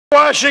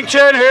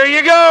Washington, here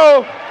you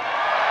go.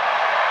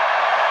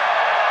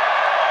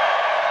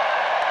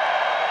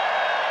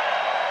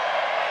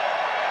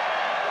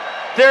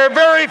 There are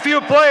very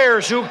few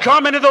players who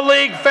come into the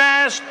league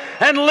fast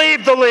and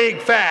leave the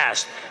league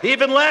fast.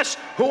 Even less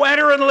who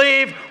enter and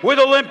leave with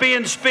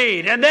Olympian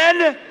speed. And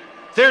then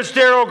there's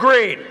Darrell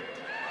Green.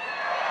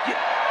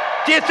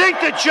 Do you think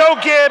that Joe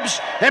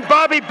Gibbs and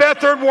Bobby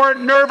Beathard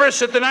weren't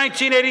nervous at the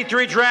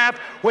 1983 draft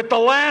with the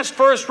last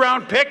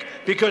first-round pick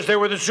because they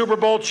were the Super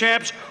Bowl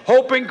champs,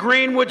 hoping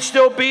Green would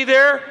still be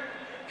there?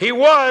 He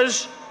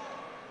was,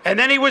 and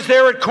then he was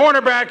there at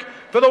cornerback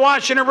for the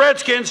Washington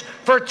Redskins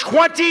for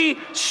 20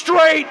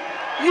 straight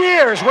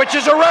years, which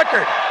is a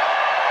record.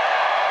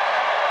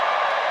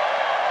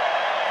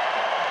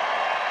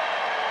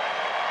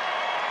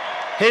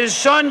 His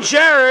son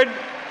Jared,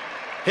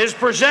 his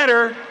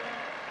presenter,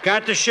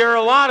 got to share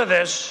a lot of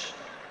this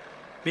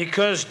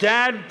because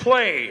Dad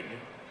played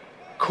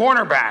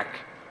cornerback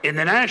in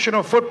the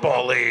National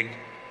Football League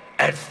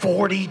at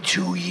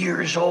 42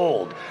 years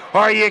old.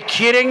 Are you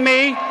kidding me?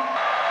 Ladies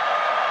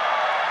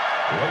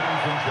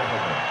and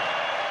gentlemen,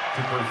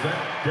 to present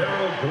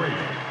Darrell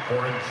Green for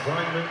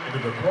enshrinement into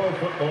the Pro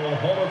Football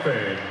Hall of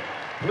Fame,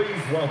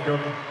 please welcome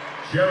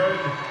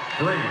Jared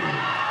Green.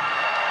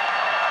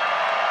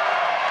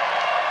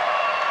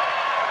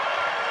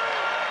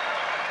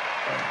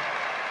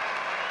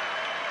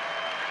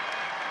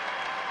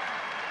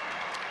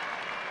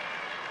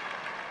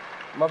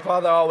 My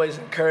father always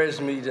encouraged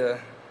me to,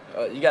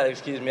 you gotta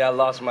excuse me, I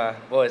lost my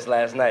voice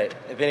last night.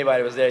 If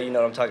anybody was there, you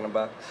know what I'm talking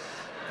about.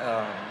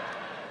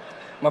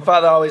 My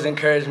father always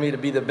encouraged me to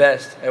be the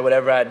best at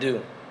whatever I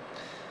do.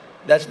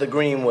 That's the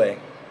Green way.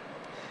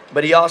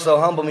 But he also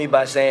humbled me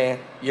by saying,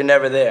 you're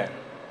never there.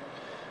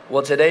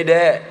 Well, today,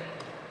 Dad,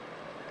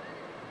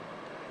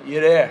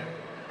 you're there.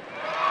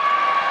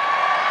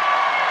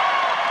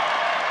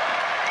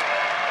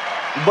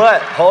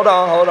 But, hold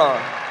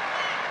on.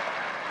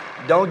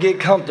 Don't get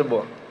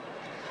comfortable.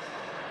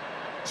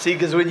 See,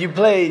 because when you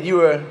played, you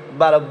were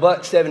about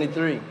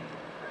 $173.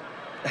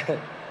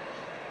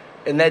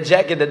 And that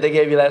jacket that they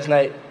gave you last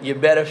night, you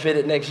better fit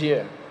it next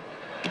year.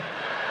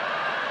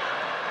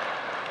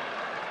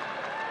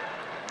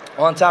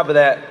 On top of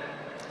that,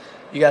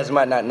 you guys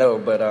might not know,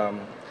 but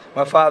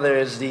my father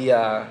is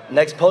the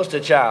next poster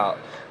child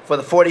for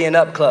the 40 and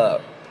Up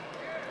Club.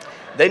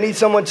 They need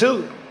someone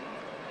too.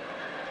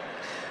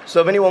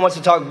 So if anyone wants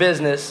to talk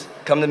business,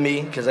 come to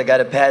me, because I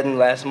got a patent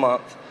last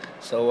month.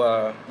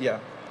 So, yeah.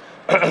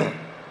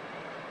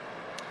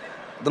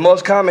 The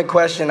most common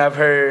question I've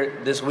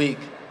heard this week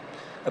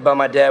about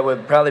my dad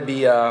would probably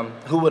be,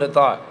 who would have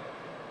thought?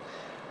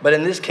 But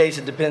in this case,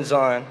 it depends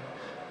on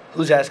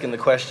who's asking the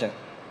question.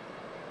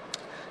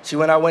 See,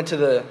 when I went to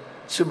the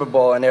Super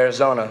Bowl in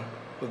Arizona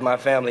with my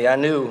family, I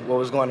knew what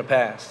was going to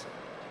pass.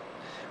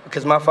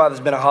 Because my father's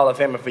been a Hall of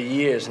Famer for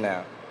years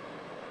now.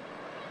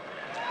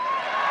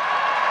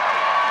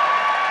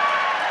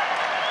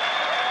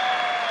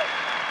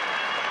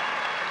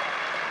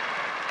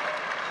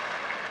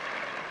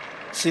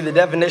 See, the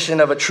definition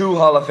of a true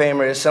Hall of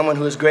Famer is someone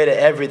who is great at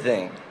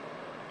everything.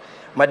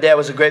 My dad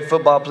was a great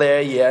football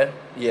player,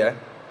 yeah.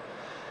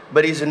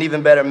 But he's an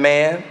even better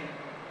man,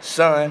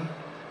 son,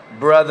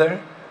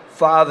 brother,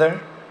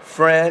 father,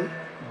 friend,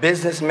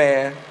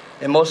 businessman,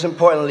 and most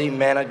importantly,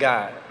 man of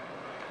God.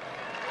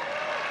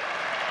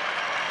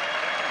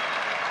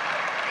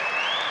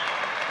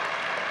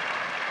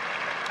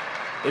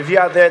 If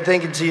you're out there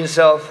thinking to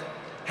yourself,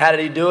 how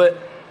did he do it?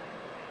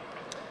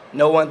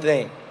 Know one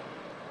thing.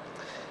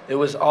 It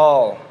was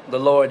all the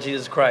Lord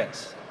Jesus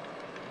Christ.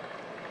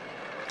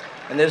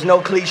 And there's no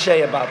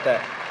cliche about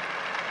that.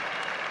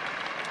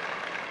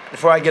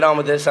 Before I get on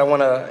with this, I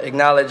want to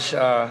acknowledge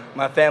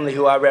my family,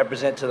 who I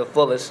represent to the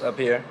fullest up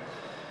here,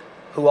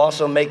 who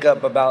also make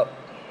up about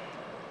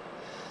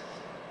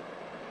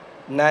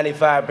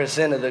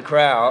 95% of the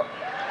crowd.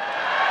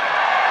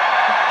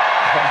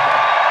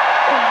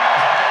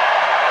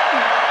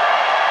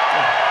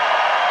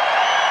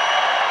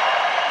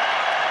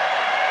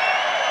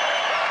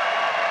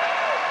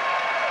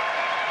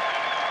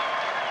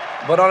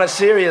 But on a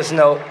serious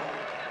note,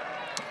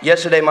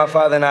 yesterday my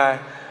father and I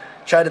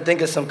tried to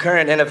think of some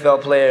current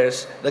NFL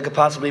players that could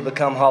possibly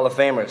become Hall of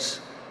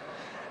Famers.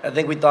 I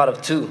think we thought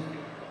of two.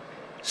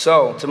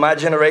 So, to my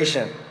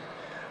generation,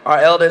 our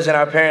elders and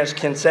our parents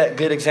can set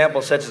good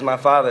examples such as my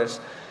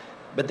father's,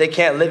 but they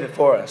can't live it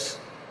for us.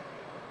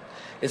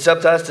 It's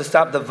up to us to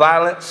stop the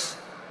violence,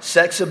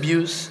 sex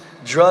abuse,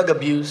 drug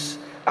abuse,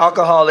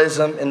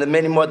 alcoholism, and the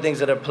many more things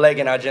that are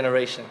plaguing our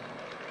generation.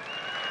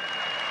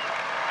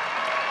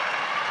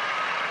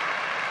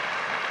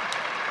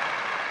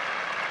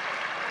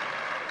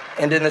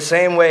 And in the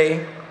same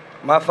way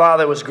my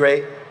father was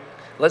great,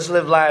 let's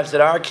live lives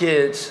that our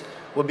kids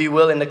will be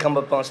willing to come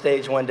up on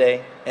stage one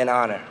day and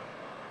honor.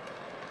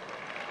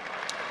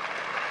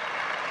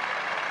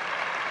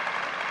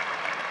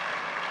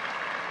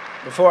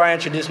 Before I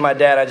introduce my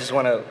dad, I just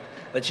want to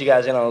let you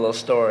guys in on a little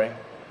story.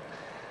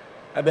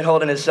 I've been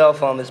holding his cell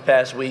phone this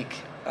past week.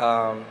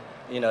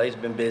 You know, he's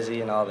been busy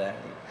and all that.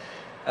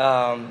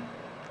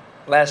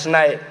 last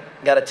night,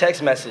 got a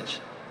text message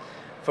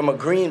from a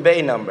Green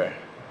Bay number.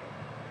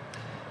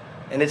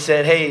 And it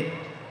said, "Hey,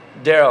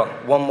 Darrell,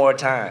 one more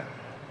time."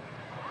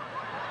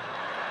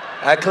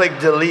 I clicked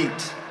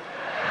delete.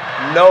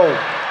 No.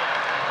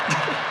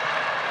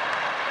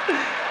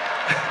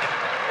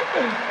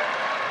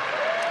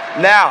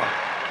 Now,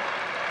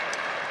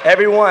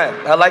 everyone,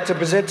 I'd like to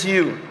present to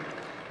you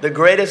the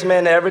greatest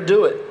man to ever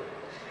do it,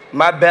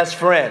 my best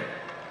friend,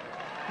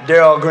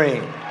 Darrell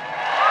Green.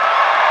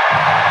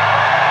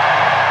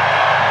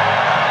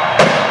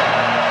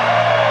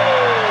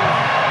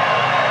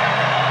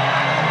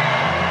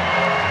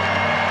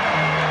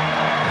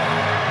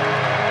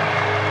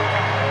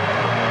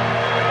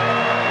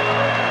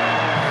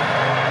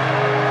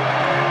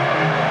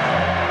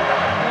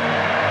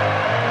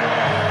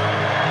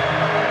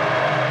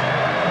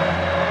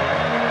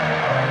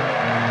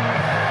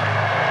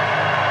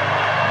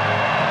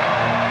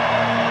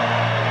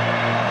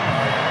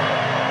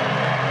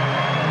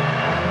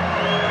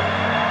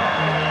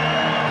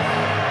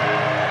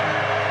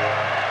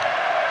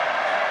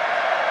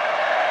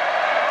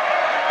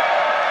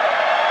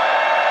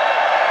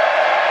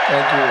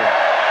 Thank you.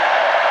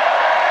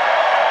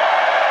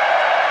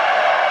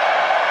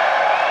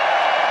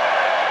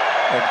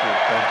 Thank you.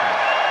 Thank you.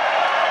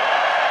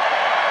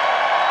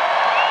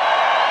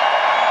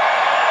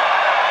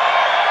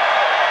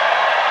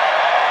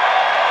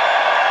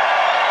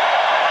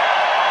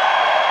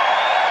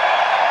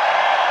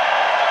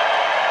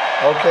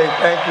 Okay,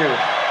 thank you.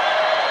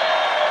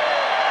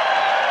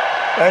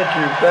 Thank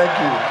you, thank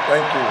you,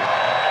 thank you.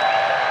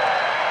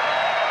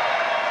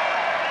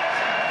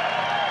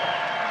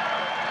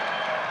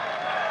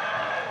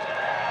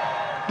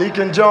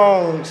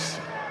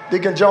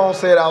 Deacon Jones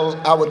said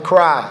I would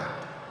cry.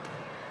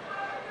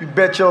 You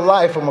bet your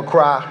life I'm gonna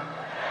cry.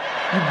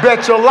 You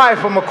bet your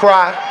life I'm gonna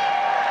cry.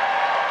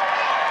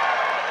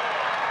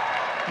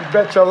 You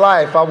bet your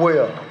life I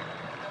will.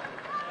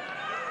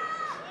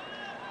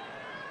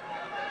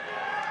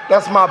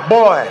 That's my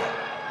boy.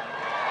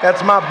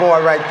 That's my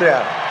boy right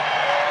there.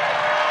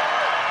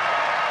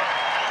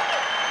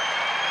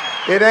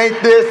 It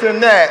ain't this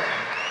and that.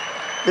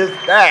 It's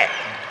that.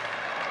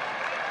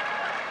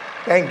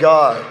 Thank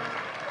God.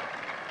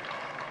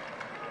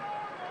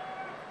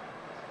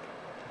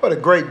 What a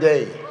great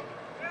day.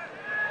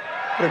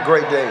 What a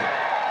great day.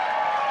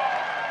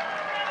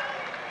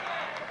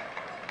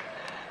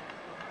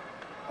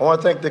 I want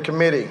to thank the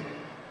committee,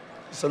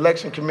 the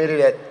selection committee,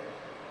 that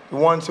the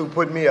ones who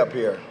put me up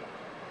here.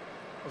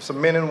 Some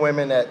men and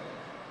women that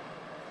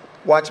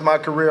watched my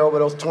career over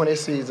those 20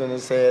 seasons and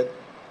said,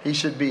 he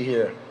should be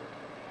here.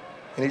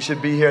 And he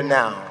should be here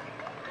now.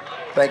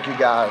 Thank you,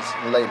 guys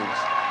and ladies.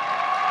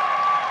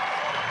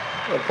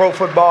 The Pro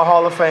Football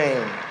Hall of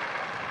Fame.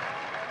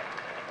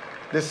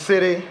 This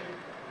city,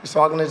 this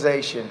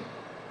organization,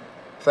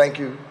 thank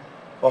you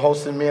for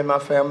hosting me and my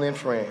family and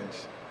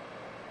friends.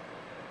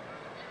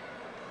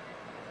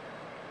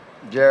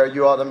 Jared,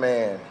 you are the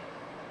man.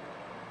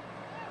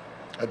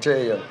 I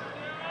tell you.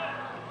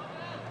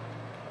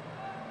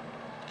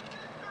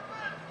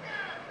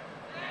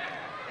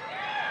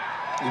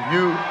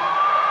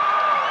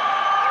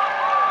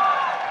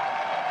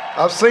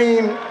 I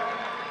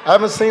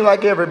haven't seen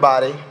like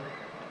everybody,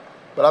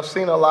 but I've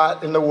seen a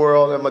lot in the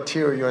world and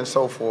material and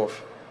so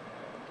forth.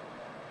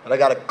 But I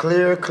got a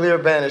clear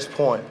vantage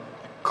point,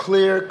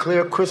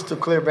 crystal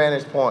clear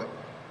vantage point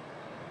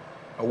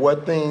of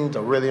what things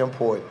are really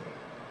important.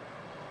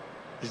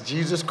 It's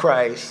Jesus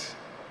Christ,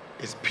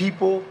 it's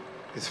people,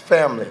 it's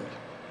family,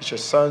 it's your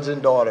sons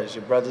and daughters,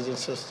 your brothers and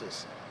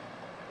sisters.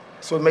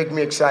 That's what makes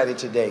me excited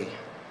today.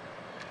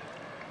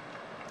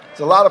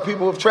 There's a lot of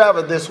people who have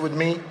traveled this with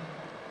me.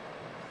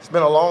 It's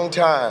been a long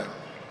time.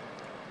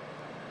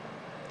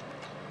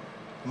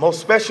 The most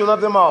special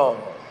of them all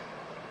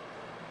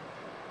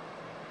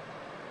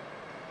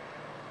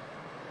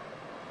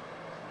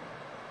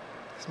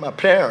is my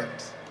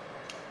parents.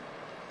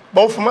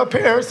 Both of my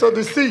parents are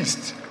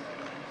deceased.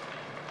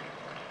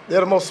 They're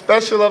the most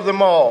special of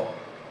them all,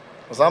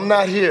 because I'm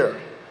not here.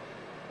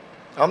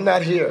 I'm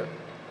not here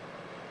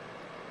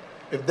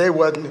if they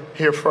wasn't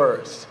here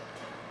first.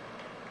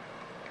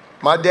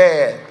 My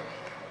dad,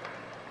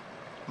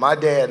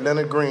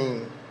 Leonard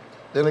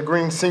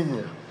Green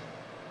Sr.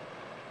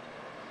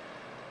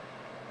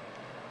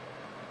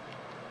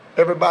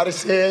 Everybody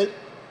said,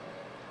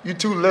 "You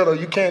too little,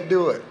 you can't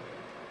do it."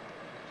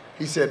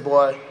 He said,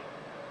 "Boy,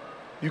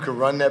 you can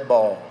run that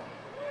ball."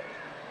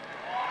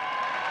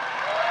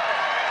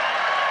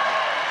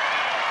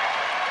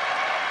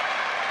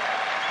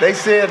 They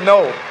said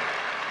no.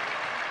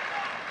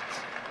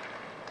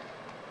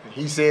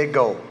 He said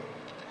go.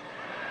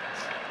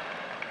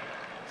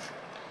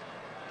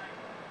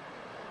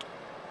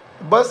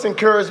 The best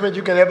encouragement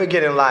you can ever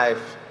get in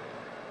life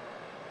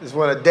is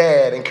when a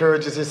dad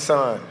encourages his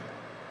son.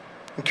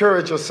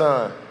 Encourage your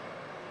son.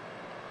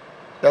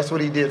 That's what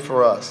he did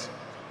for us.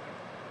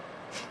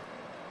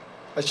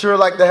 I'd sure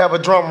like to have a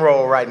drum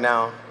roll right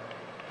now,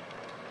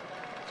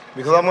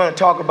 because I'm going to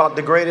talk about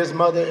the greatest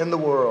mother in the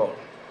world.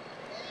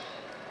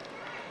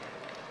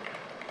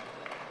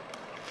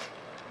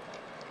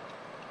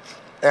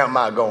 Am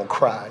I gonna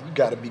cry? You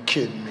gotta be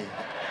kidding me.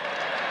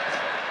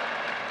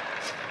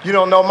 You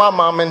don't know my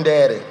mom and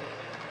daddy.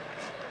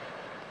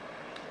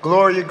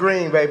 Gloria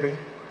Green, baby.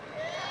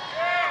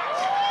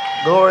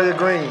 Gloria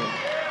Green.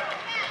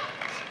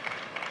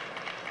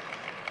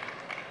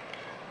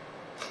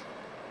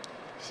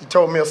 She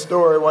told me a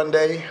story one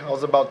day. I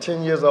was about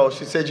 10 years old.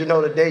 She said, you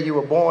know, the day you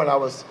were born, I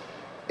was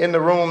in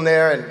the room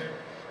there, and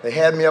they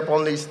had me up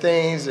on these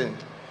things, and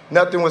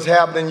nothing was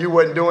happening. You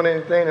wasn't doing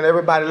anything, and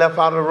everybody left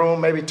out of the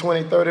room, maybe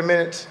 20, 30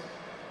 minutes.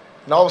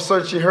 And all of a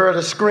sudden, she heard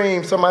a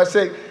scream. Somebody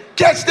said,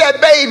 catch that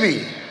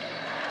baby.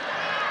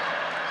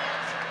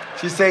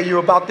 She said, you're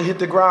about to hit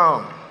the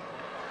ground.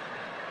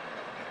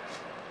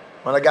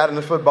 When I got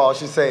into football,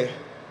 she said,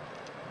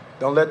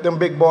 don't let them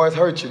big boys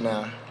hurt you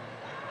now.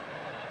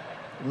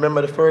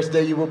 Remember the first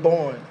day you were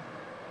born.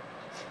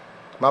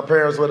 My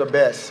parents were the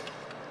best.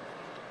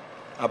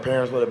 Our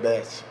parents were the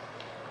best.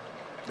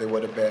 They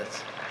were the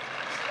best.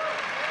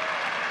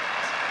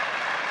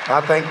 I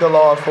thank the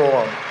Lord for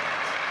them.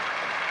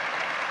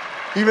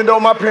 Even though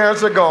my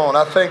parents are gone,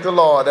 I thank the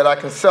Lord that I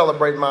can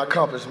celebrate my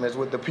accomplishments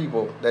with the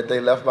people that they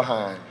left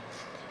behind.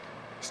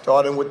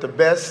 Starting with the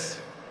best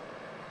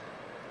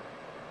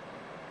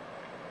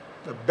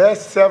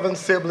 7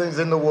 siblings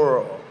in the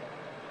world.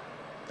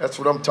 That's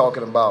what I'm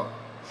talking about.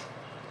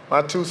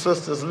 My 2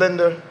 sisters,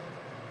 Linda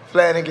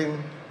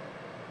Flanagan,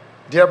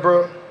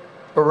 Deborah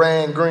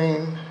Baran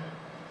Green,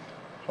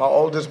 my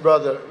oldest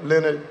brother,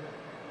 Leonard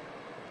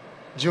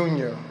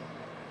Jr.,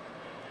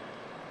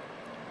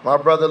 my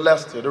brother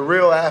Lester, the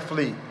real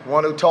athlete,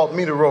 one who taught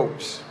me the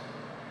ropes,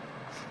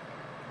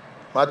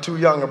 my 2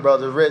 younger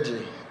brothers,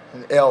 Reggie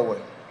and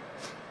Elwin.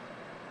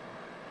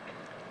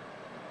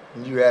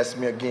 And you ask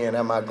me again,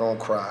 am I gonna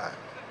cry?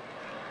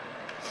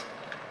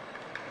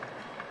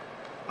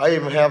 I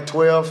even have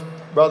 12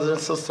 brothers and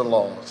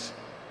sister-in-laws.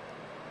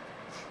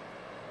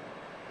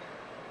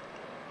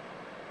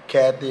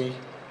 Kathy,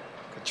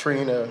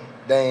 Katrina,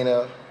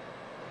 Dana,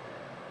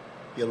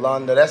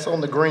 Yolanda, that's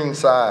on the green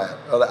side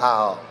of the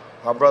aisle.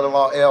 My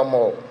brother-in-law,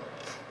 Elmo.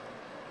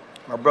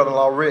 My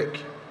brother-in-law,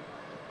 Rick.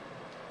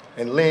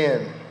 And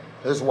Lynn,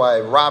 his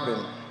wife,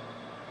 Robin,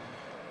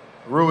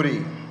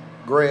 Rudy,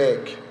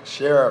 Greg,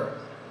 Cheryl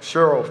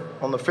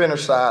on the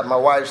Finnish side, my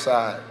wife's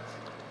side.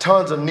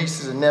 Tons of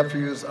nieces and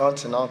nephews,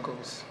 aunts and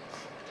uncles.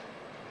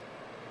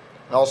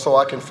 And also,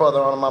 I can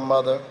further honor my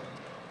mother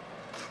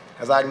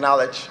as I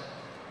acknowledge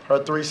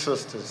her 3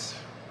 sisters.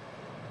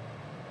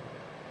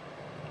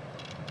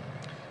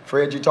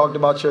 Fred, you talked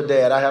about your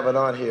dad. I have an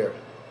aunt here.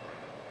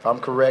 If I'm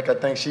correct, I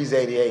think she's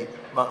 88.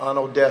 My Aunt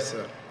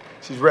Odessa.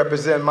 She's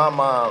representing my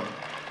mom.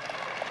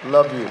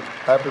 Love you.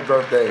 Happy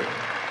birthday.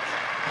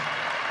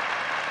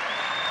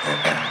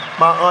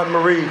 My Aunt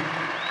Marie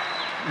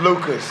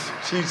Lucas,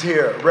 she's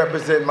here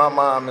representing my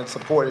mom and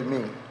supporting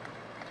me.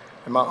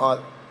 And my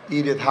Aunt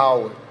Edith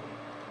Howard.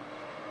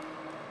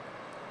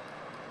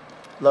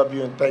 Love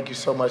you and thank you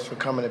so much for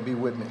coming to be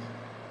with me.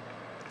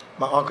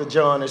 My Uncle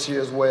John is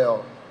here as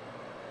well.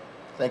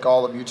 Thank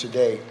all of you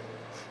today.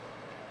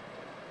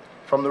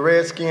 From the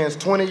Redskins,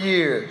 20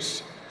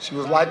 years. She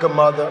was like a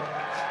mother.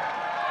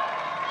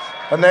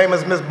 Her name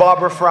is Miss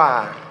Barbara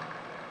Fry,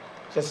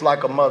 just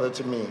like a mother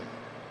to me.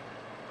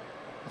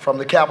 From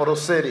the capital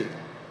city,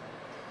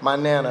 my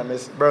Nana,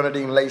 Miss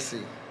Bernadine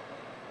Lacey.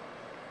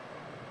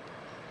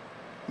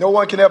 No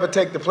one can ever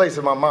take the place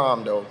of my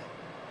mom, though.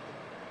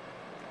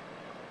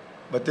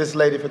 But this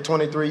lady, for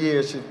 23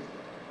 years,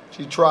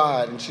 she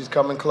tried, and she's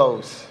coming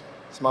close.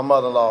 It's my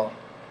mother-in-law,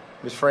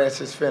 Miss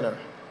Frances Finner.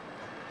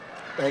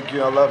 Thank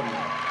you, I love you.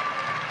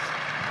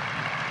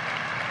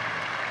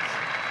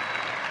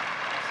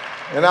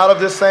 And out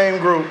of this same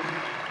group,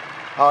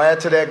 I'll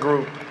add to that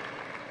group,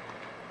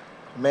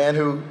 a man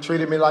who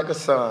treated me like a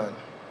son,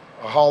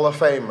 a Hall of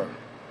Famer,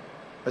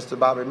 Mr.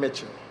 Bobby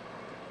Mitchell.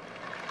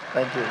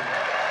 Thank you,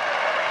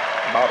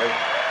 Bobby.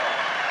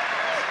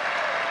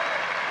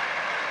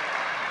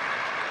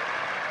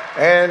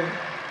 And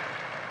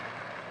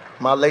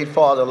my late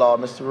father-in-law,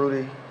 Mr.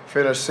 Rudy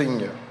Finner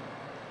Sr.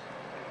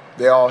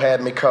 They all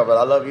had me covered.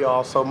 I love you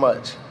all so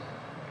much.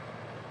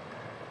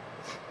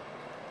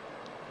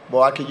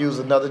 Boy, I could use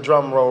another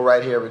drum roll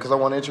right here because I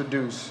want to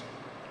introduce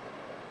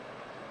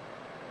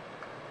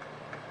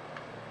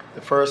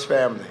the first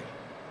family,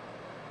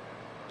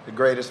 the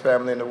greatest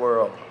family in the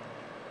world.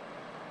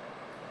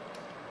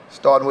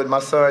 Starting with my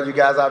son, you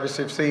guys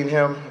obviously have seen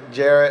him,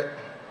 Jared.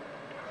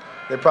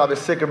 They're probably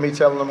sick of me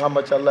telling them how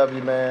much I love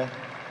you, man.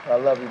 I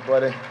love you,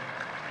 buddy.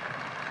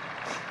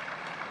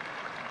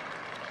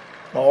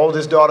 My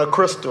oldest daughter,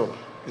 Crystal,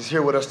 is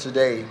here with us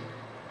today.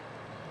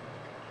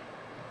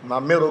 My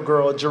middle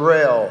girl,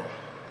 Darrell.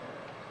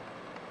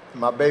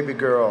 My baby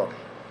girl,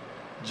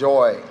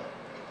 Joy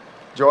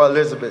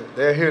Elizabeth.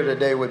 They're here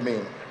today with me.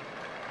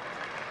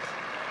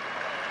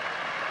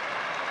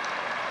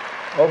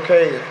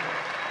 Okay.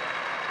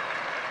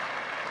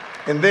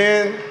 And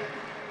then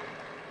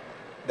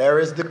there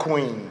is the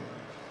queen.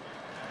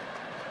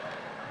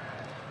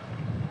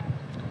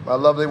 My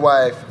lovely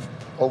wife,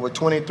 over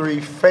 23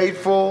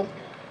 faithful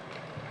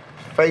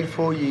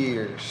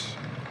years.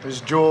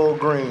 Ms. Jewel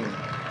Green.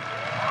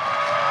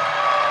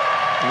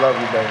 Love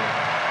you, baby.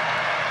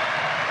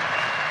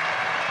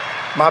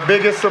 My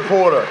biggest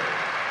supporter,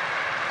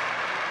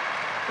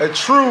 a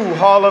true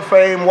Hall of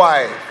Fame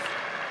wife.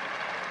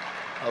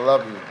 I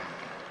love you.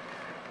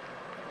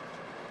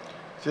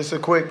 Just a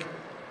quick,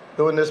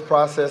 during this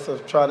process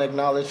of trying to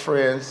acknowledge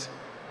friends,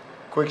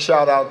 quick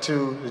shout out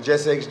to the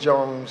Jesse H.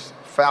 Jones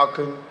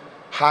Falcon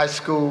High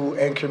School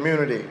and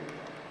community.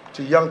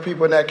 To young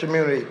people in that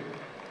community,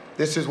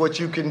 this is what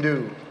you can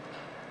do.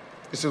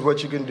 This is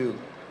what you can do.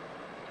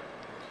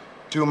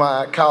 To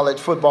my college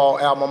football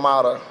alma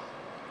mater,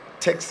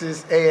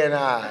 Texas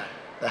A&I,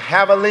 the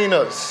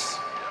Javelinas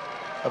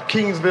of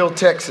Kingsville,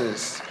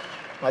 Texas,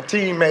 my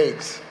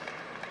teammates.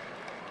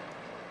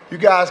 You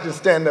guys can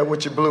stand up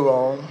with your blue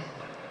on.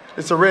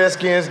 It's a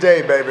Redskins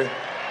day, baby.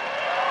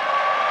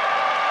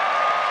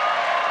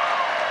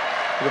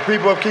 The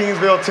people of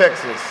Kingsville,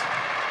 Texas.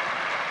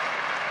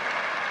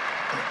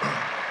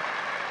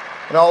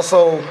 And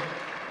also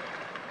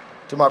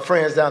to my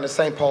friends down at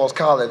St. Paul's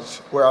College,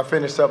 where I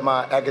finished up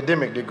my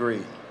academic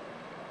degree.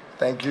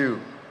 Thank you.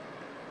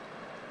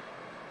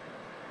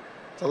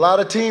 It's a lot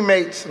of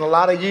teammates and a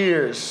lot of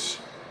years,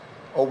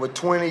 over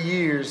 20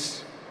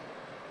 years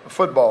of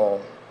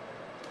football.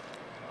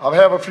 I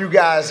have a few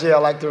guys here. I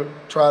like to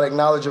try to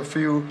acknowledge a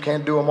few.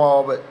 Can't do them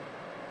all, but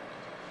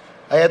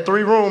I had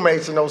 3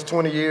 roommates in those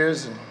 20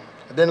 years, and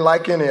I didn't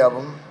like any of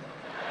them.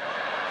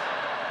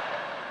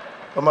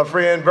 But my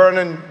friend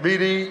Vernon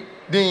B.D.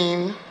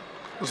 Dean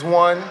was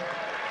one.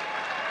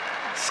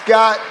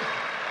 Scott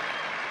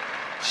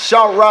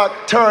Shout Rock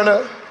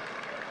Turner,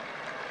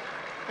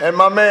 and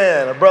my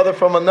man, a brother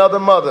from another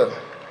mother,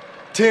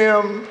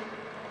 Tim,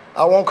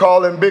 I won't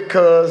call him Big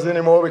Cuz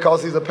anymore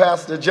because he's a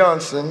Pastor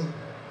Johnson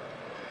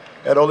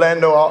at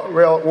Orlando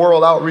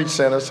World Outreach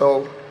Center.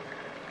 So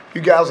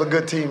you guys are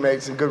good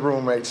teammates and good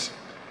roommates.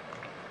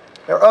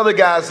 There are other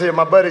guys here,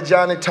 my buddy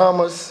Johnny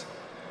Thomas,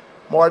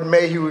 Martin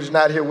Mayhew, who's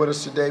not here with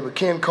us today, but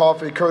Ken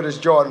Coffey, Curtis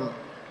Jordan,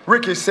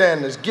 Ricky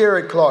Sanders,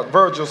 Gary Clark,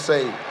 Virgil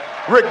Say,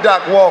 Rick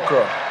Doc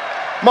Walker,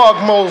 Mark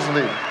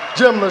Mosley,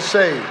 Jim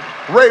Lachey,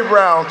 Ray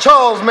Brown,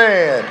 Charles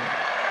Mann,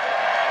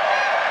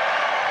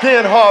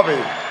 Ken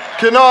Harvey,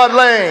 Kennard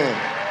Lane,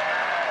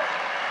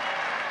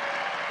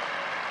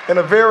 and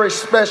a very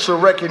special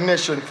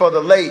recognition for the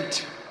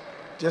late,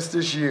 just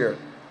this year,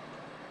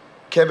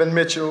 Kevin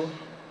Mitchell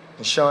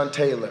and Sean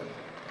Taylor,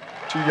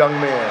 2 young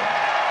men.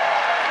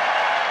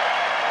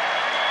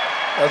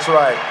 That's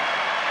right.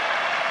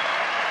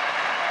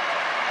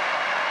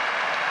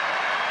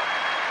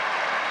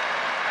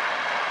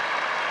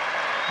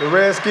 The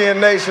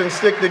Redskin Nation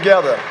stick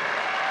together.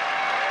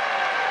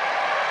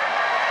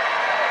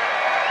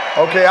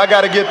 Okay, I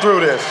got to get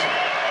through this.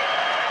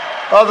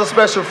 Other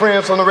special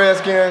friends from the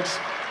Redskins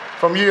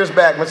from years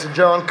back, Mr.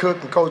 John Cook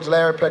and Coach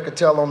Larry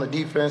Peccatel on the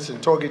defense,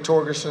 and Torgy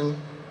Torgerson,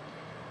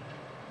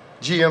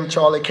 GM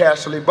Charlie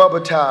Casserly,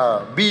 Bubba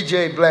Tyre,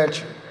 BJ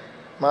Blanchard,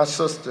 my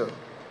sister,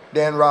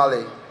 Dan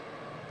Raleigh,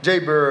 Jay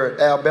Bird,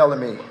 Al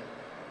Bellamy,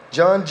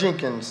 John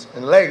Jenkins,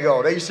 and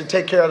Lego. They used to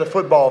take care of the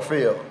football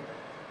field.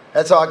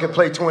 That's how I could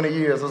play 20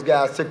 years. Those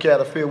guys took care of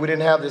the field. We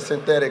didn't have this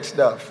synthetic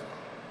stuff.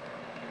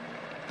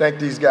 Thank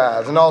these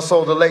guys. And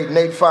also the late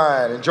Nate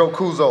Fine and Joe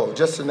Cuso,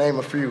 just to name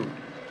a few.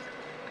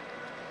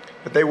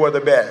 But they were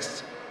the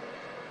best.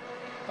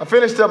 I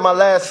finished up my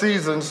last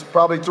seasons,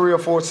 probably 3 or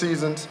 4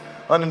 seasons,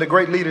 under the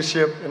great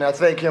leadership, and I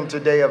thank him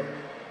today, of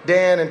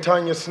Dan and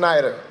Tanya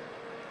Snyder.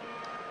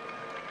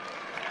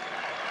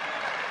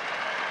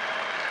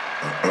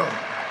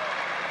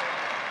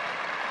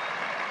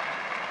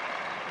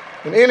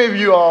 And any of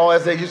you all,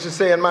 as they used to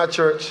say in my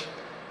church,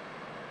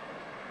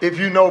 if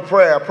you know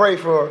prayer, pray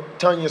for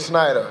Tanya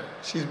Snyder.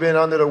 She's been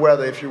under the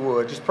weather, if you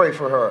would. Just pray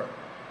for her.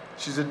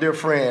 She's a dear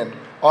friend.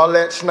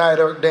 Arlette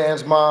Snyder,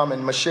 Dan's mom,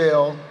 and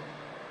Michelle.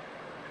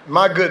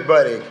 My good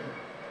buddy,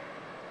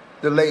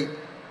 the late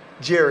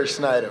Jerry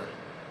Snyder,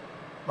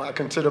 I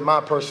consider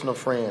my personal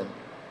friend.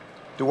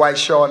 Dwight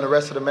Shaw and the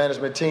rest of the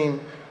management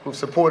team who've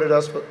supported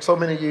us for so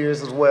many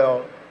years as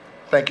well.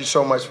 Thank you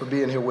so much for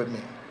being here with me.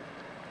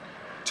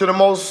 To the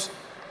most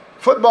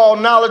football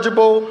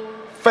knowledgeable,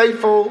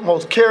 faithful,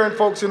 most caring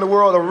folks in the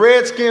world, the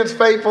Redskins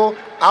faithful,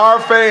 our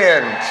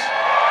fans.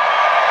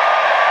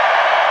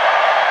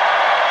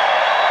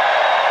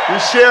 We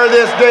share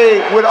this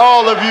day with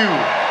all of you,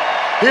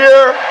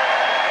 here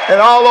and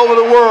all over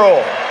the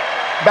world,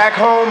 back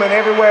home and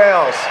everywhere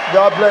else.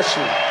 God bless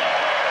you.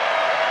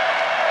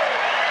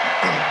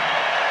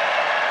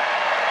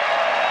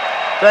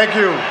 Thank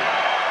you.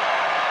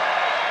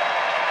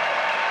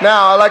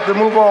 Now, I'd like to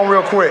move on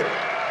real quick.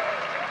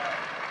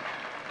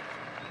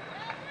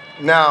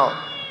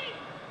 Now,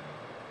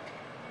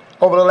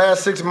 over the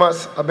last 6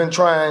 months, I've been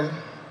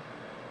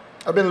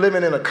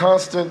living in a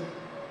constant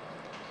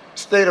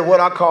state of what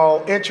I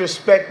call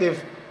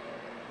introspective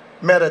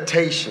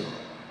meditation.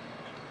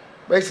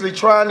 Basically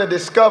trying to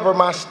discover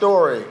my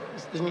story.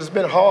 It's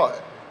been hard.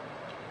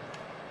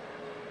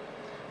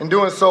 In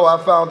doing so,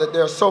 I found that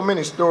there are so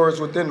many stories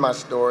within my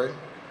story.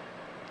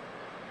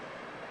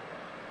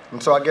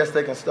 And so I guess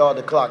they can start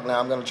the clock now.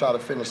 I'm going to try to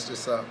finish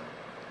this up.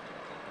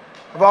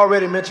 I've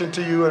already mentioned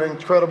to you an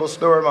incredible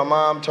story my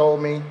mom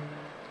told me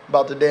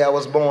about the day I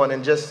was born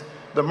and just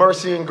the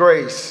mercy and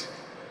grace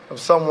of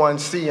someone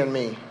seeing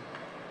me.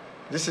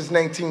 This is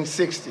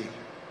 1960. You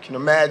can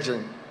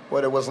imagine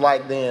what it was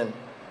like then.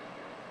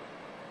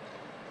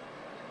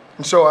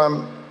 And so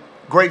I'm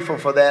grateful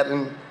for that.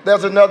 And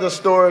there's another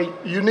story,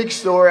 unique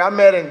story. I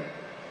met in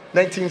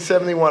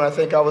 1971, I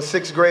think. I was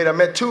 6th grade. I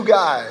met 2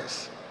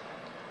 guys.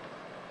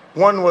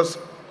 One was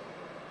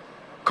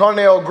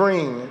Cornell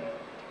Green,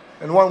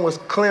 and one was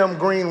Clem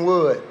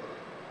Greenwood.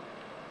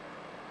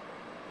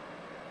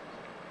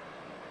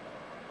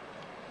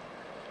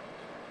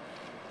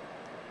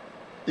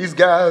 These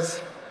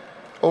guys,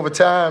 over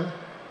time,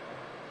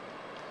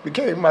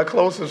 became my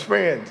closest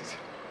friends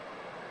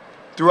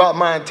throughout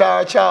my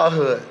entire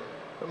childhood,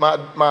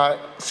 my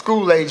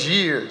school-age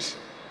years.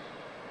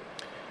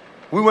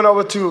 We went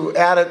over to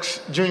Adams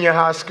Junior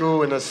High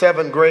School in the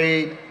 7th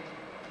grade.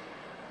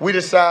 We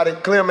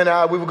decided, Clem and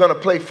I, we were going to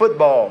play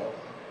football.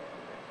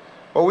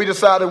 Well, we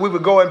decided we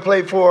would go and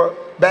play for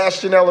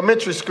Bastion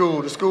Elementary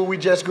School, the school we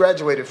just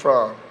graduated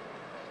from.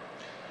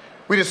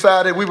 We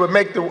decided we would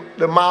make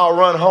the mile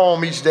run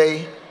home each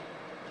day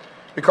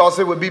because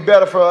it would be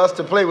better for us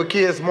to play with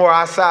kids more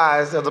our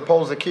size as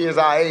opposed to kids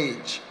our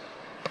age.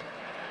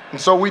 And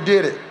so we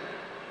did it.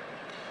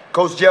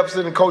 Coach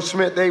Jefferson and Coach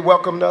Smith, they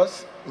welcomed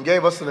us and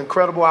gave us an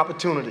incredible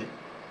opportunity.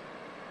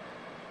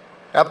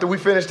 After we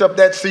finished up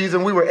that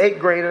season, we were 8th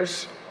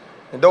graders,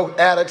 and those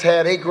addicts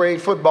had 8th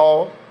grade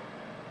football.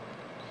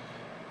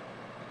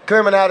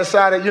 Clem and I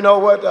decided, you know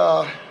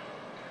what,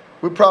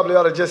 we probably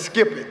ought to just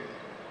skip it.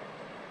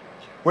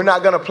 We're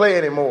not going to play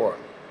anymore.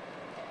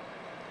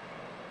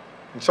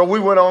 And so we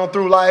went on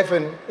through life,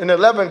 and in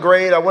 11th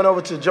grade, I went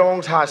over to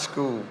Jones High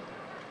School.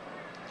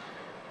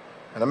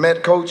 And I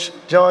met Coach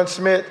John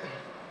Smith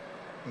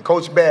and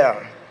Coach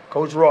Bear,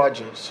 Coach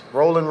Rogers,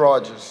 Roland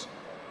Rogers.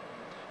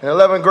 In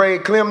 11th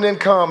grade, Clem didn't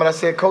come, and I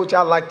said, Coach,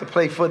 I'd like to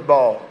play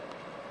football.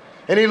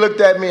 And he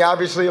looked at me,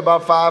 obviously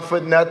about 5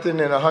 foot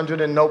nothing and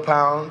 100 and no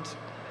pounds.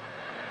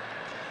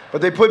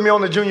 But they put me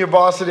on the junior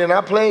varsity, and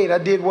I played. I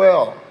did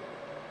well.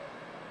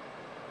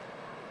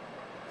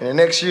 And the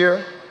next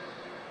year,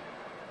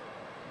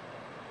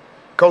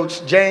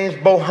 Coach James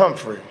Bo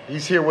Humphrey,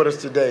 he's here with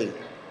us today.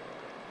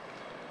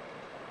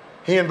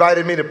 He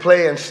invited me to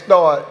play and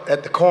start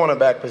at the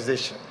cornerback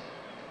position.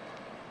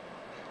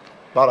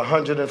 About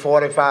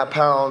 145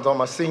 pounds on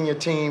my senior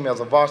team as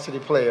a varsity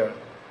player.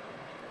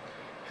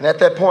 And at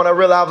that point, I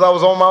realized I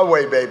was on my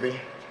way, baby.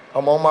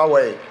 I'm on my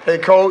way. Hey,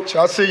 Coach,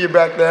 I see you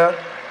back there.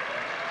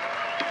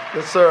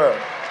 Yes, sir.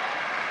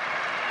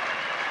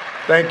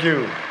 Thank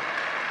you.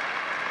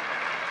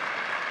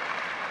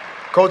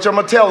 Coach, I'm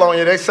going to tell on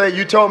you. They say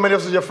you told me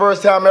this was your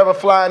first time ever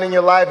flying in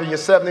your life and you're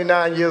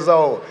 79 years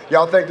old.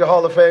 Y'all think the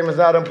Hall of Fame is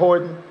not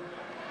important?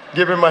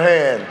 Give him a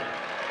hand.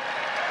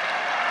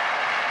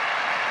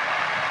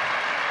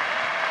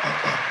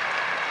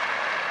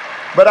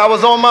 But I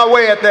was on my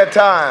way at that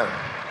time.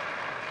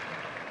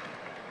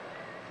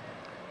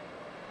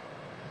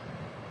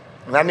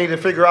 And I needed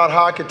to figure out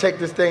how I could take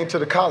this thing to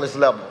the college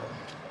level.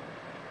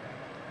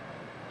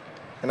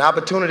 An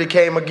opportunity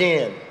came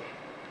again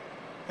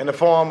in the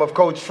form of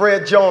Coach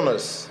Fred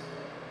Jonas.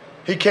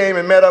 He came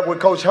and met up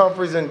with Coach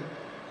Humphreys, and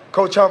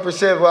Coach Humphreys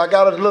said, well, I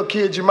got a little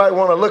kid you might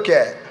want to look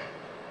at.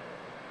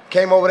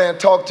 Came over there and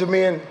talked to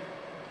me and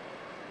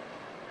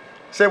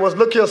said, well,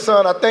 look here,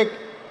 son, I think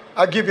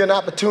I'll give you an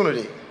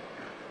opportunity.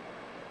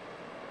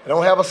 I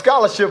don't have a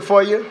scholarship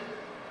for you,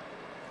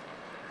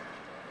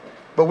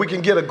 but we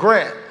can get a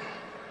grant.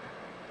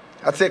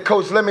 I said,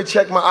 Coach, let me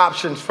check my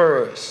options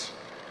first.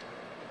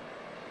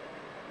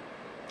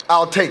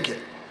 I'll take it.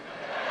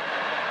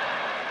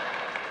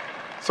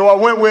 So I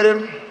went with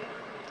him.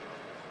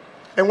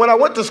 And when I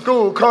went to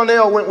school,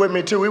 Cornell went with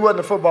me too. He wasn't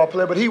a football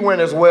player, but he went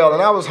as well.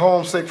 And I was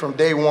homesick from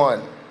day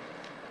one.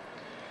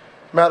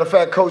 Matter of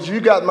fact, Coach,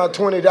 you got my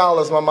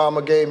 $20 my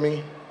mama gave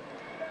me.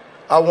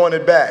 I want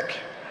it back.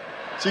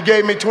 She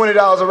gave me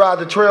 $20 to ride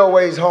the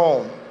trailways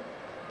home.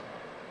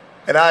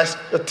 And I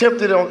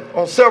attempted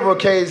on several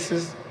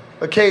occasions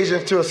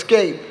to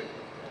escape.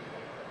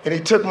 And he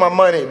took my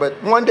money.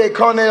 But one day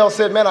Cornell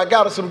said, man, I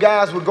got some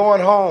guys, we're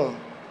going home.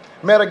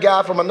 Met a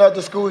guy from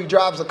another school, he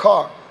drives a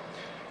car.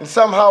 And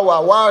somehow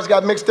our wires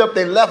got mixed up,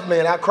 they left me,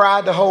 and I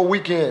cried the whole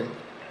weekend.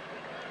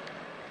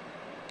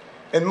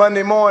 And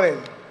Monday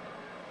morning,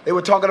 they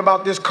were talking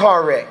about this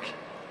car wreck.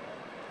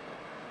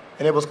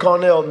 And it was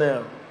Cornell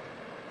now.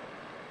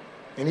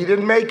 And he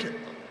didn't make it.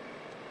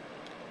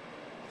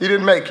 He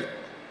didn't make it.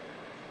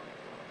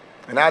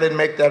 And I didn't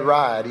make that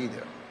ride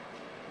either.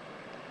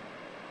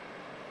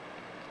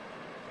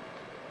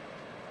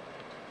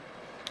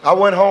 I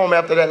went home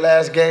after that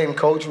last game,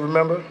 Coach,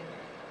 remember?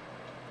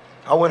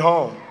 I went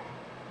home.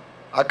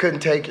 I couldn't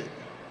take it.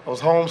 I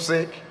was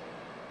homesick.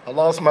 I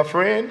lost my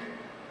friend.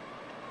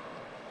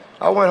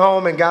 I went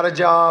home and got a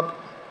job,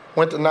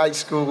 went to night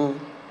school.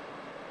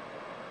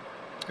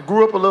 I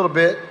grew up a little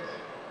bit,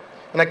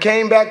 and I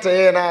came back to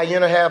A&I a year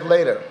and a half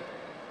later.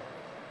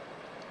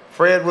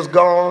 Fred was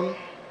gone.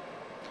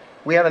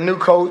 We had a new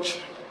coach,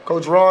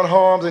 Coach Ron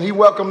Harms, and he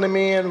welcomed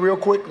me in real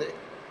quickly.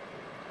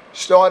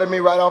 Started me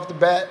right off the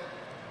bat.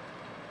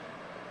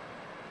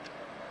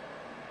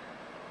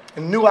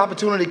 And a new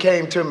opportunity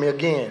came to me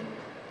again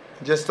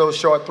in just those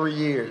short 3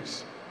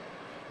 years.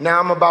 Now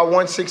I'm about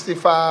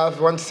 165,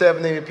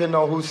 170, depending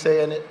on who's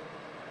saying it.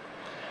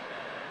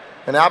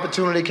 And the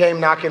opportunity came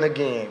knocking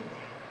again.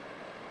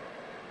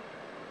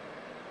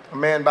 A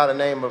man by the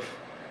name of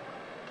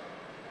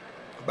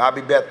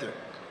Bobby Beathard.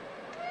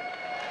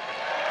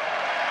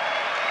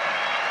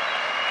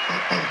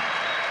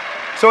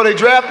 So they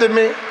drafted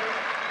me.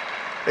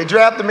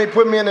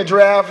 Put me in the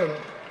draft, and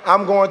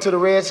I'm going to the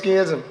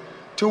Redskins. And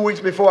 2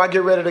 weeks before I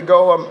get ready to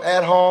go, I'm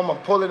at home. I'm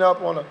pulling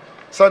up on a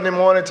Sunday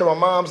morning to my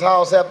mom's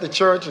house after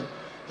church, and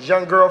this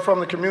young girl from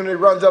the community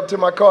runs up to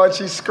my car, and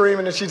she's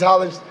screaming and she's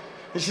hollering,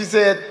 and she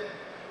said,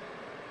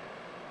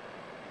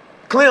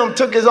 Clem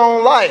took his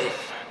own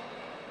life.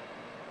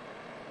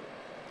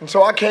 And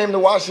so I came to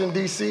Washington,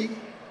 D.C.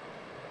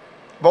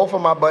 Both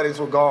of my buddies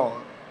were gone,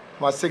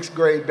 my 6th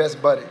grade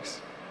best buddies.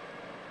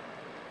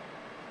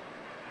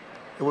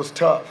 It was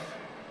tough.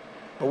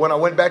 But when I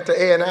went back to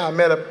A&I, I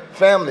met a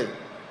family.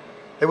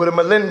 They were the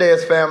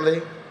Melendez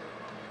family,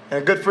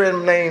 and a good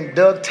friend named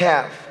Doug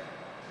Taft.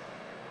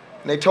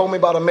 And they told me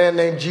about a man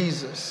named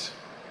Jesus.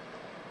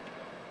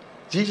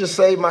 Jesus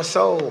saved my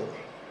soul.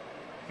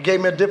 He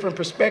gave me a different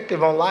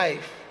perspective on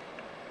life.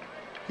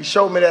 He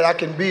showed me that I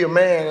can be a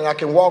man and I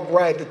can walk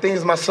right, the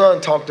things my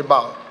son talked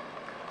about.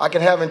 I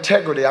can have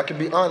integrity, I can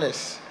be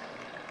honest,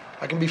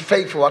 I can be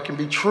faithful, I can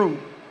be true.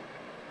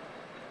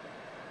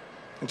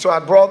 And so I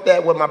brought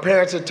that, what my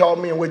parents had taught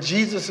me and what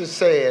Jesus had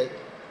said,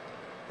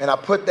 and I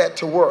put that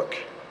to work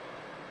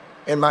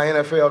in my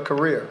NFL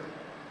career.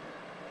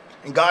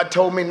 And God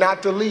told me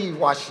not to leave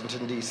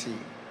Washington, D.C.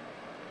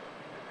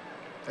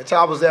 That's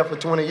how I was there for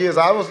 20 years.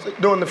 I was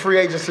doing the free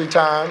agency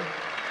time.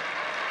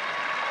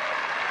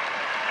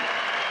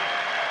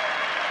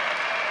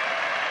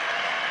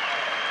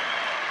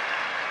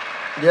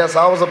 Yes,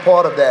 I was a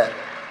part of that.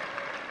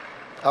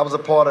 I was a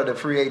part of the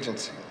free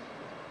agency.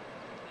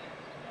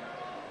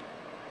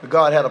 But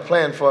God had a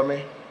plan for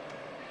me.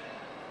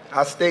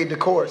 I stayed the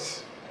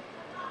course.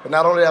 But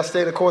not only did I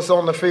stay the course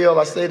on the field,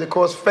 I stayed the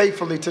course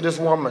faithfully to this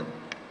woman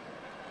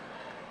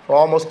for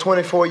almost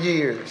 24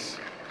 years.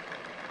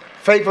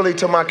 Faithfully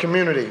to my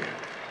community.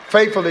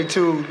 Faithfully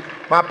to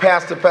my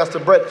pastor, Pastor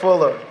Brett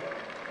Fuller,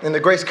 in the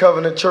Grace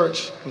Covenant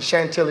Church in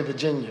Chantilly,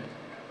 Virginia.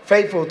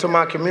 Faithful to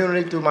my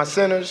community through my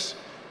centers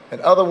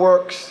and other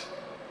works.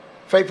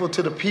 Faithful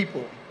to the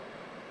people.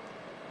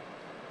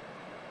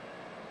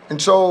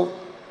 And so,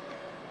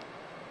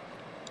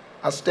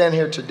 I stand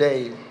here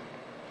today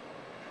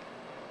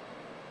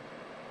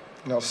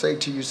and I'll say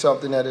to you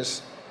something that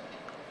is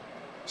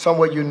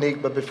somewhat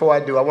unique, but before I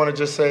do, I want to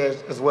just say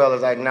as well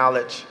as I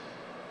acknowledge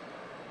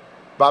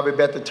Bobby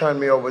Beathard turned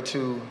me over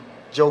to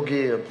Joe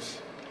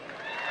Gibbs.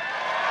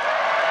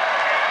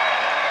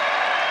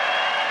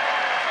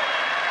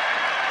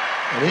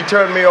 And he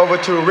turned me over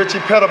to Richie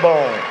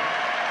Pettibone.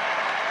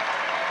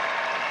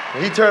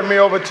 And he turned me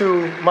over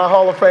to my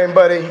Hall of Fame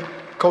buddy,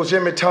 Coach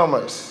Jimmy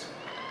Thomas.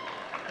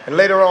 And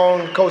later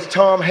on, Coach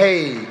Tom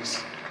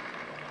Hayes.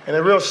 And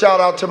a real shout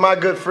out to my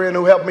good friend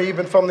who helped me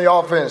even from the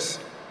offense,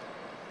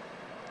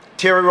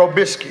 Terry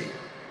Robisky.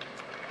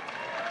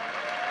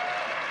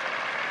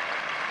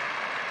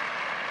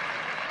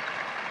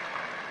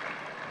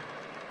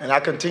 And I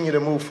continue to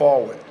move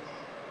forward,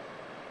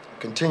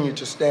 continue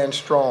to stand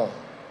strong.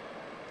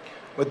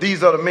 But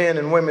these are the men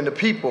and women, the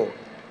people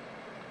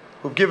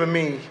who've given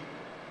me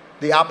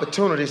the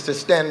opportunities to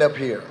stand up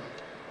here.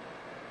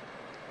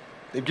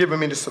 They've given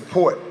me the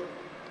support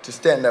to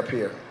stand up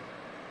here.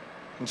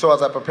 And so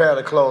as I prepare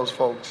to close,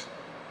 folks,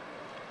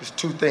 there's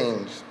 2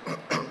 things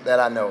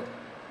that I know.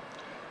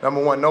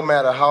 Number one, no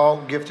matter how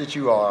gifted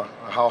you are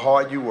or how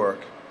hard you work,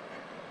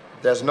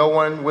 if there's no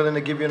one willing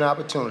to give you an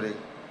opportunity,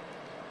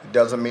 it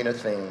doesn't mean a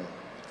thing.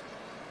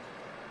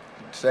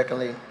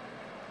 Secondly,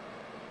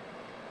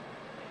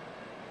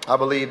 I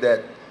believe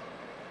that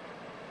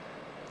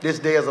this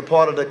day is a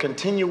part of the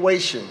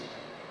continuation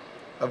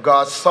of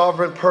God's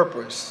sovereign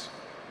purpose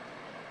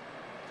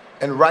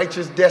and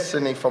righteous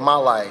destiny for my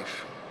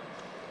life,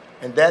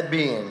 and that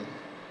being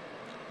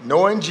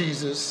knowing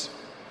Jesus,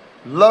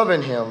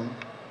 loving him,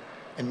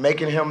 and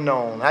making him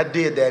known. I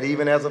did that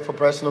even as a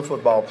professional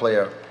football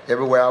player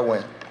everywhere I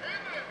went.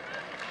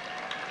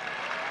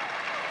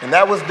 And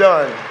that was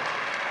done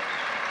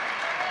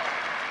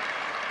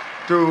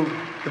through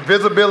the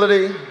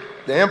visibility,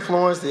 the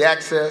influence, the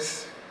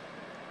access,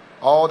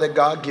 all that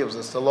God gives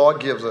us, the Lord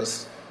gives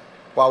us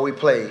while we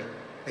play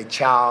a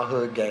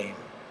childhood game.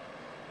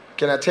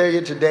 Can I tell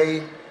you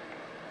today,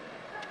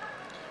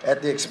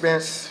 at the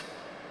expense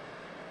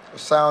of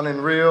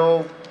sounding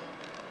real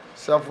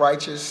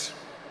self-righteous,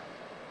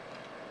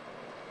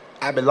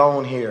 I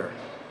belong here.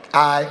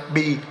 I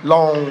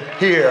belong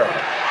here.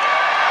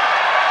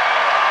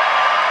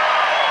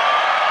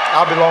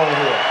 I belong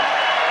here.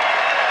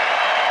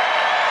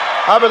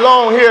 I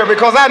belong here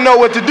because I know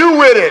what to do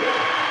with it.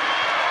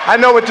 I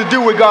know what to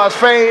do with God's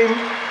fame,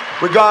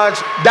 with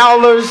God's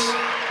dollars,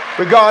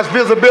 with God's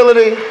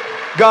visibility,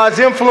 God's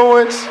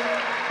influence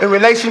in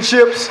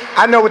relationships.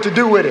 I know what to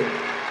do with it.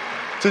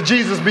 To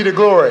Jesus be the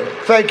glory.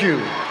 Thank you.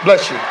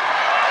 Bless you.